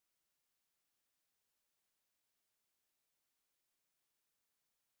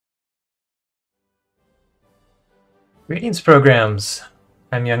Greetings, programs!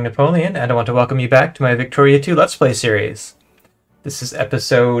 I'm Young Napoleon, and I want to welcome you back to my Victoria 2 Let's Play series. This is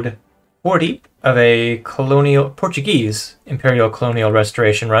episode 40 of a Portuguese Imperial Colonial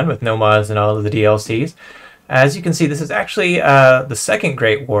Restoration run with no mods and all of the DLCs. As you can see, this is actually the second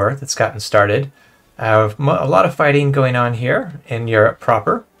Great War that's gotten started. A lot of fighting going on here in Europe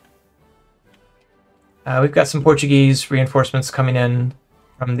proper. We've got some Portuguese reinforcements coming in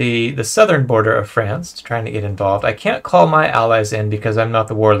from the southern border of France, trying to get involved. I can't call my allies in because I'm not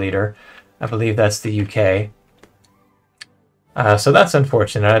the war leader. I believe that's the UK. So that's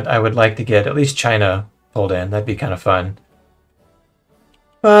unfortunate. I would like to get at least China pulled in. That'd be kind of fun.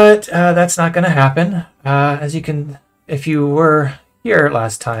 But that's not going to happen. As you can, if you were here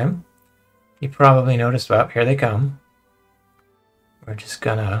last time, you probably noticed, well, here they come. We're just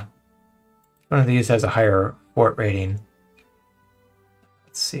gonna... One of these has a higher fort rating.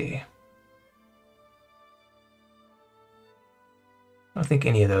 Let's see. I don't think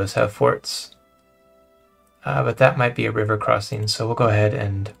any of those have forts. But that might be a river crossing, so we'll go ahead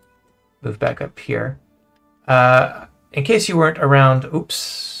and move back up here. In case you weren't around...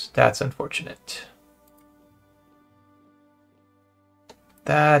 Oops, that's unfortunate.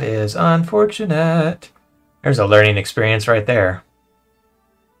 That is unfortunate. There's a learning experience right there.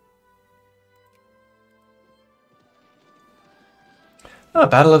 Oh,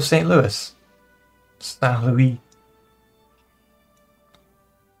 Battle of St. Louis. Saint Louis.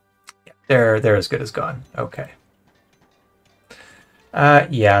 Yeah, they're as good as gone. Okay.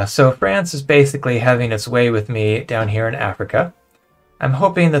 Yeah, so France is basically having its way with me down here in Africa. I'm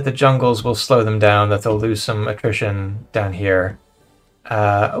hoping that the jungles will slow them down, that they'll lose some attrition down here.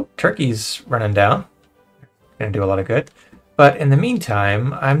 Oh, Turkey's running down. Gonna do a lot of good. But in the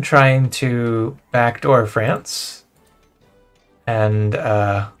meantime, I'm trying to backdoor France. And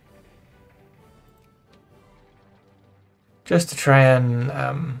just to try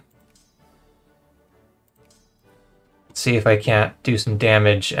and see if I can't do some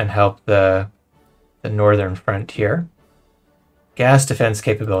damage and help the northern front here. Gas defense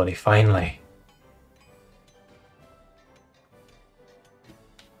capability, finally.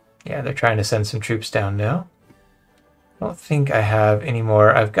 Yeah, they're trying to send some troops down now. I don't think I have any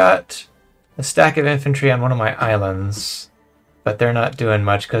more. I've got a stack of infantry on one of my islands, but they're not doing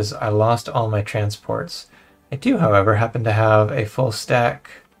much because I lost all my transports. I do, however, happen to have a full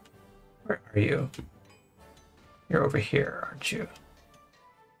stack. Where are you? You're over here, aren't you?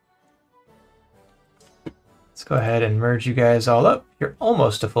 Let's go ahead and merge you guys all up. You're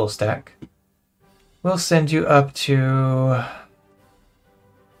almost a full stack. We'll send you up to...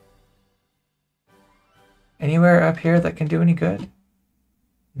 anywhere up here that can do any good?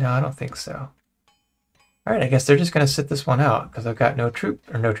 No, I don't think so. Alright, I guess they're just going to sit this one out, because I've got no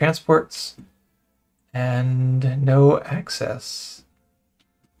no transports, and no access.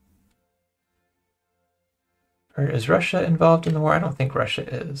 Or is Russia involved in the war? I don't think Russia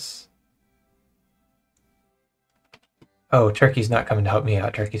is. Oh, Turkey's not coming to help me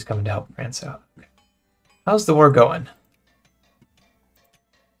out. Turkey's coming to help France out. Okay. How's the war going?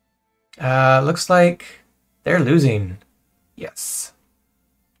 Looks like they're losing. Yes.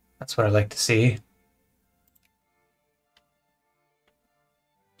 That's what I like to see.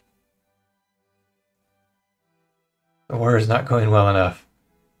 The war is not going well enough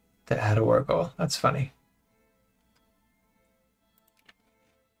to add a war goal. That's funny.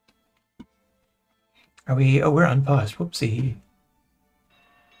 Are we... oh, we're unpaused. Whoopsie.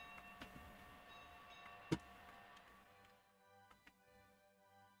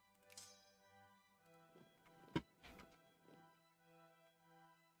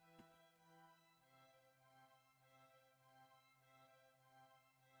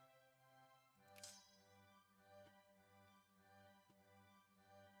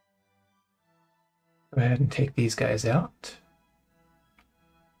 Go ahead and take these guys out.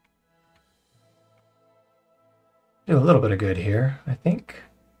 Do a little bit of good here, I think.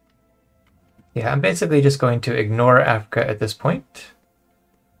 Yeah, I'm basically just going to ignore Africa at this point.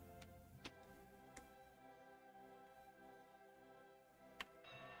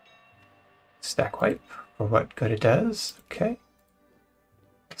 Stack wipe for what good it does. Okay.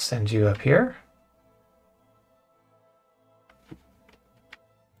 Send you up here.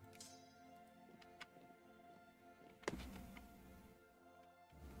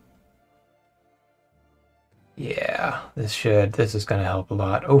 Yeah, this is going to help a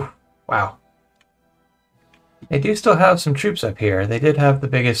lot. Oh, wow. They do still have some troops up here. They did have the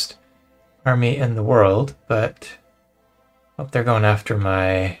biggest army in the world, but I hope they're going after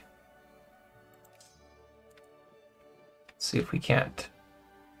my... Let's see if we can't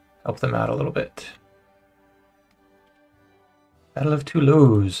help them out a little bit. Battle of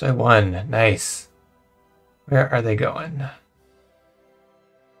Toulouse. I won. Nice. Where are they going?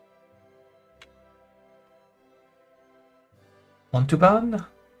 Montauban?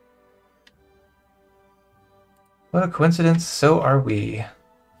 What a coincidence, so are we.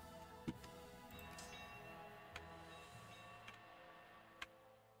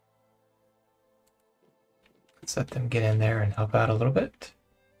 Let's let them get in there and help out a little bit.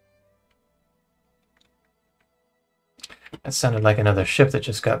 That sounded like another ship that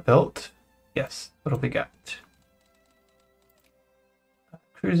just got built. Yes, what have we got?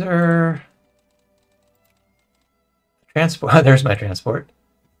 Cruiser. Transport. There's my transport.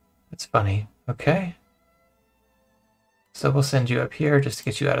 That's funny. Okay. So we'll send you up here just to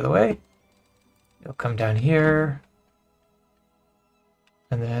get you out of the way. You'll come down here.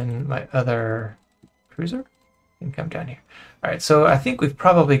 And then my other cruiser can come down here. All right, so I think we've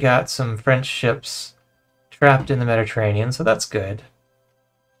probably got some French ships trapped in the Mediterranean, so that's good.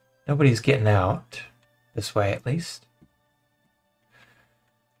 Nobody's getting out. This way, at least.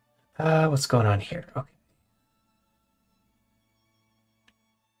 What's going on here? Okay.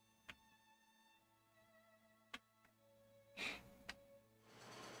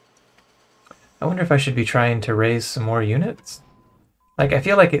 I wonder if I should be trying to raise some more units. Like, I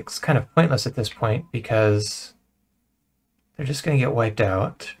feel like it's kind of pointless at this point because they're just going to get wiped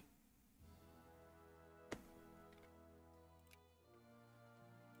out.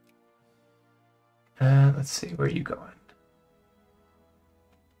 Let's see, where are you going?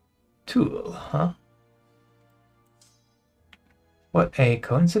 Tool, huh? What a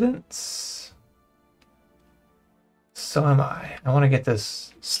coincidence. So am I. I want to get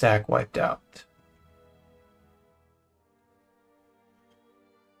this stack wiped out.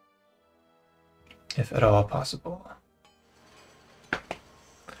 If at all possible.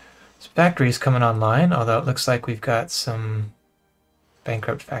 This factory's coming online, although it looks like we've got some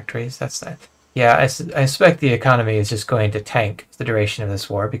bankrupt factories. That's nice. Yeah, I suspect the economy is just going to tank for the duration of this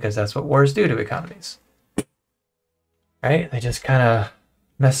war because that's what wars do to economies. Right? They just kind of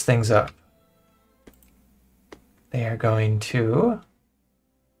mess things up. They are going to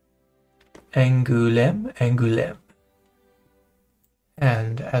Angoulême.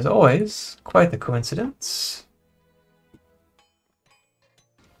 And as always, quite the coincidence.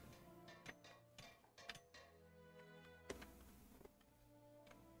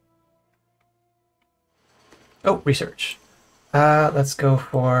 Oh, research. Let's go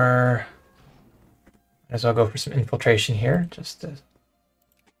for... Might as well go for some infiltration here, just to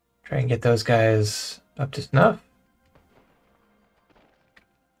try and get those guys up to snuff.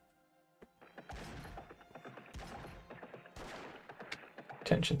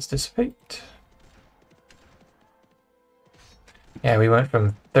 Tensions dissipate. Yeah, we went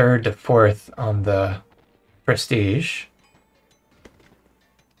from 3rd to 4th on the prestige.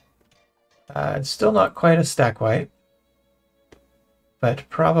 It's still not quite a stack wipe, but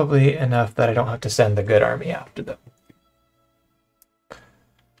probably enough that I don't have to send the good army after them.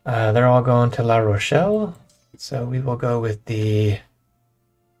 They're all going to La Rochelle, so we will go with the...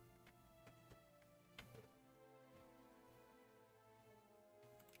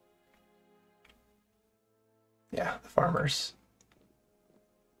 Yeah, the farmers.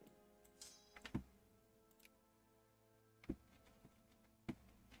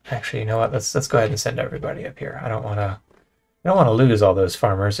 Actually, you know what? Let's go ahead and send everybody up here. I don't want to lose all those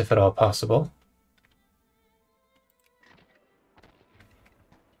farmers if at all possible.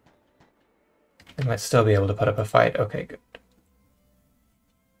 They might still be able to put up a fight. Okay, good.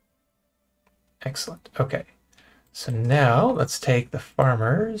 Excellent. Okay. So now let's take the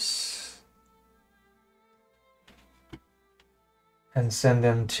farmers and send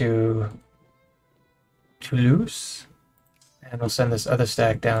them to Toulouse. And we'll send this other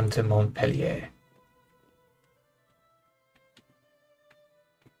stack down to Montpellier.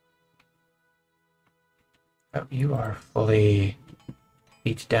 Oh, you are fully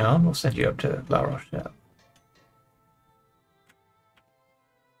beat down. We'll send you up to La Rochelle.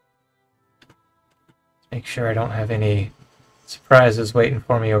 Make sure I don't have any surprises waiting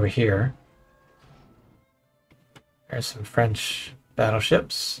for me over here. There's some French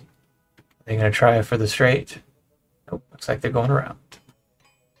battleships. Are they going to try for the Strait? Nope, looks like they're going around.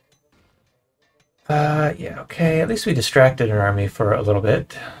 Yeah, okay. At least we distracted an army for a little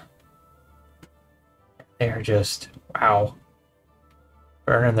bit. They're just, wow,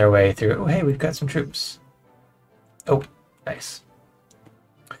 burning their way through. Oh, hey, we've got some troops. Oh, nice.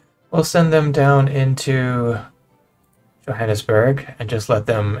 We'll send them down into Johannesburg and just let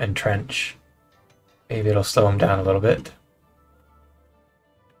them entrench. Maybe it'll slow them down a little bit.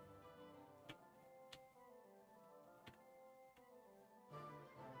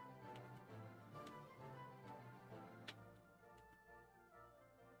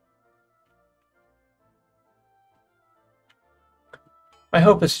 My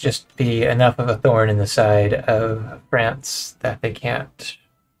hope is just be enough of a thorn in the side of France that they can't,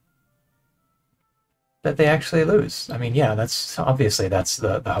 that they actually lose. I mean, yeah, that's obviously that's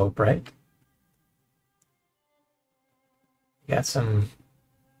the hope, right? Got some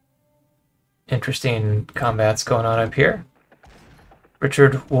interesting combats going on up here.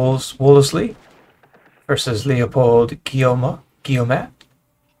 Richard Wolseley versus Leopold Guillaumat.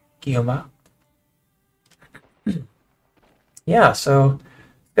 Yeah, so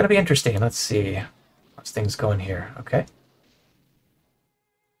it's gonna be interesting. Let's see. How's things going here? Okay.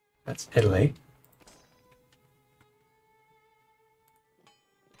 That's Italy.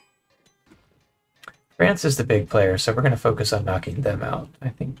 France is the big player, so we're gonna focus on knocking them out, I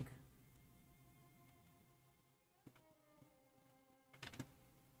think.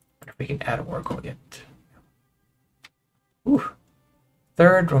 Wonder if we can add a war goal yet. Ooh.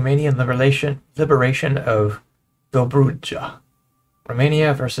 Third, Romanian liberation of Dobruja.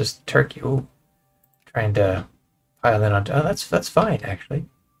 Romania versus Turkey. Ooh. Trying to pile in on. Oh, that's fine, actually.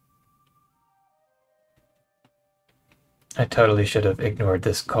 I totally should have ignored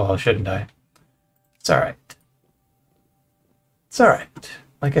this call, shouldn't I? It's alright. It's alright.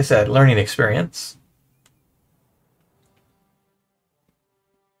 Like I said, learning experience.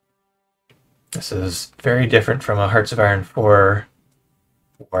 This is very different from a Hearts of Iron 4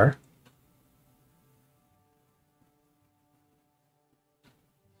 war.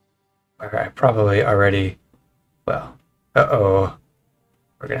 Where I probably already, well, uh-oh.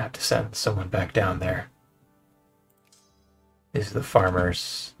 We're gonna have to send someone back down there. These are the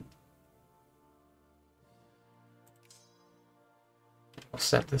farmers. We'll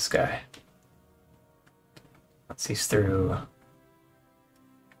send this guy. Once he's through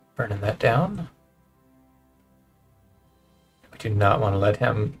burning that down. We do not want to let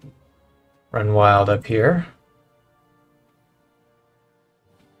him run wild up here.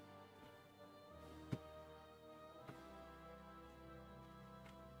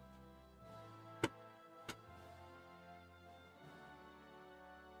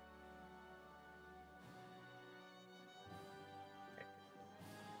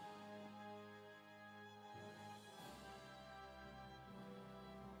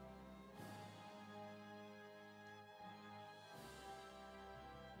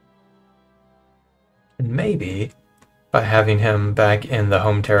 And maybe by having him back in the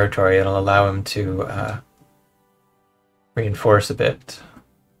home territory, it'll allow him to reinforce a bit.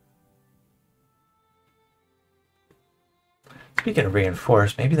 Speaking of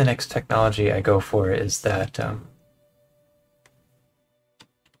reinforce, maybe the next technology I go for is that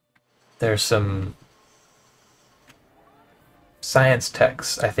there's some science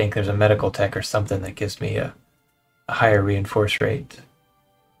techs. I think there's a medical tech or something that gives me a higher reinforce rate.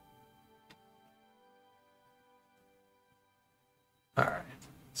 Alright,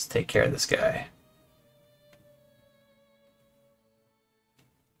 let's take care of this guy.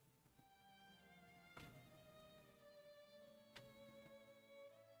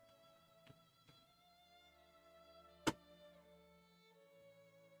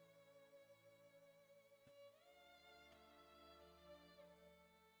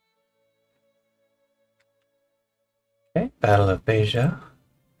 Okay, Battle of Beja.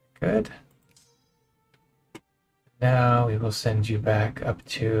 Good. Now we will send you back up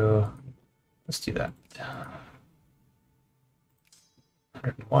to, let's do that.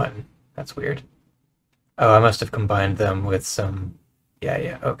 101. That's weird. Oh, I must have combined them with some,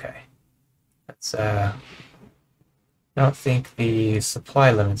 yeah, okay. That's, I don't think the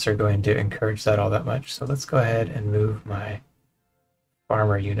supply limits are going to encourage that all that much, so let's go ahead and move my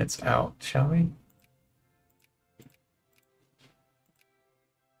farmer units out, shall we?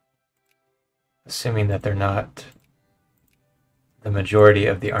 Assuming that they're not the majority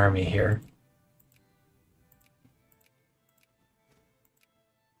of the army here.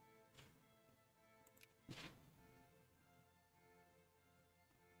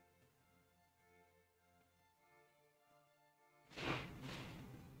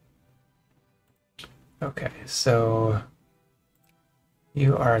 Okay, so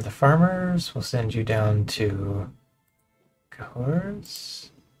you are the farmers. We'll send you down to Cahors.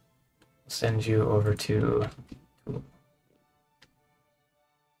 We'll send you over to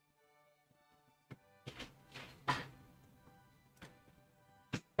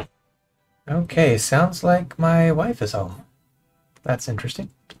Okay, sounds like my wife is home. That's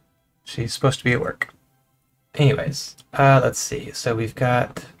interesting. She's supposed to be at work. Anyways, let's see. So we've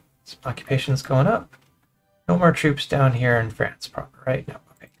got some occupations going up. No more troops down here in France proper, right? No,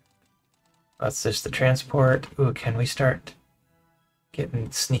 okay. That's just the transport. Ooh, can we start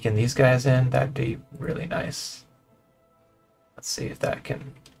sneaking these guys in? That'd be really nice. Let's see if that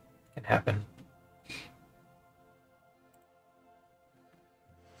can happen.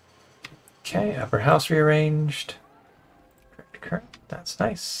 Okay, upper house rearranged. Correct. That's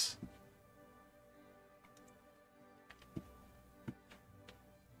nice.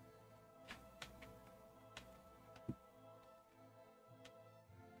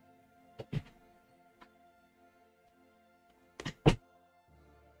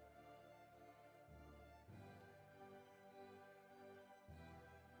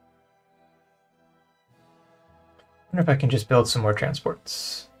 I wonder if I can just build some more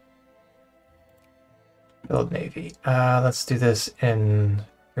transports. Build Navy. Let's do this in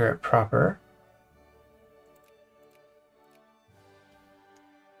Europe proper.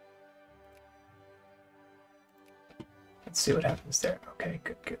 Let's see what happens there. Okay,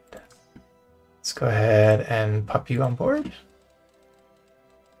 good, good. Let's go ahead and pop you on board.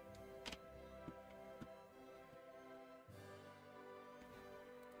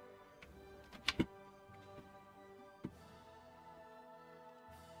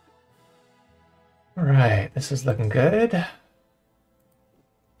 All right, this is looking good.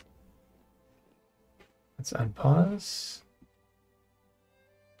 Let's unpause.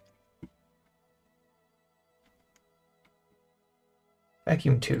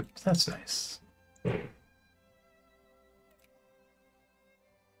 Vacuum tubes, that's nice.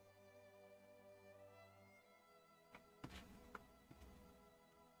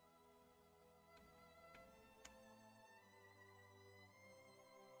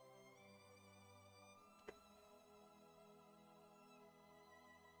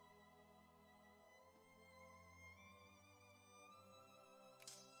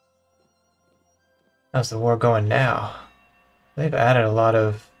 How's the war going now? They've added a lot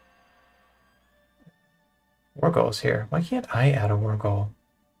of war goals here. Why can't I add a war goal?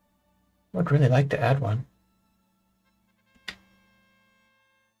 I would really like to add one.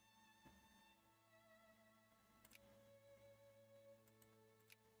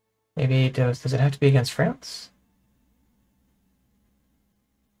 Maybe does it have to be against France?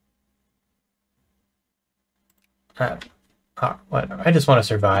 Whatever. I just want to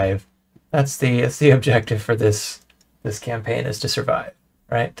survive. That's the objective for this campaign, is to survive,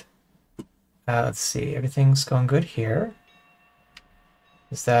 right? Let's see. Everything's going good here.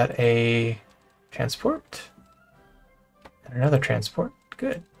 Is that a transport? And another transport.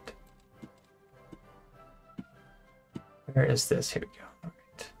 Good. Where is this? Here we go. All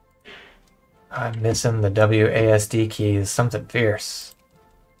right. I'm missing the WASD keys. Something fierce.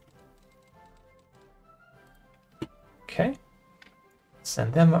 Okay.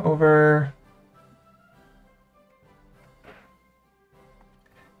 Send them over.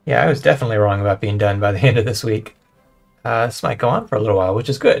 Yeah, I was definitely wrong about being done by the end of this week. This might go on for a little while, which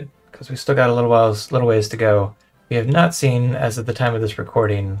is good, because we still got a little ways to go. We have not seen, as of the time of this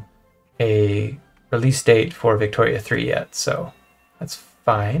recording, a release date for Victoria 3 yet, so that's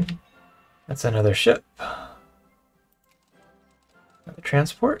fine. That's another ship. Another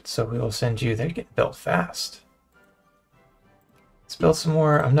transport, so we will send you. They're getting built fast. Let's build some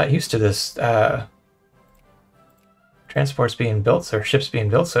more. I'm not used to this transports being built, or ships being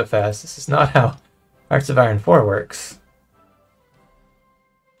built so fast. This is not how Hearts of Iron 4 works.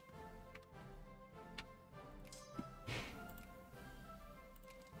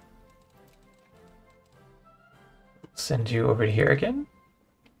 Send you over to here again.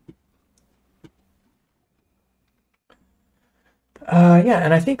 Yeah,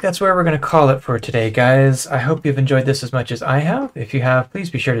 and I think that's where we're going to call it for today, guys. I hope you've enjoyed this as much as I have. If you have, please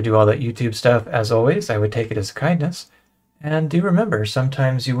be sure to do all that YouTube stuff. As always, I would take it as a kindness. And do remember,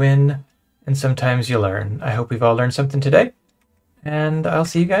 sometimes you win and sometimes you learn. I hope we've all learned something today, and I'll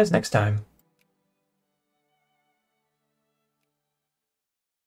see you guys next time.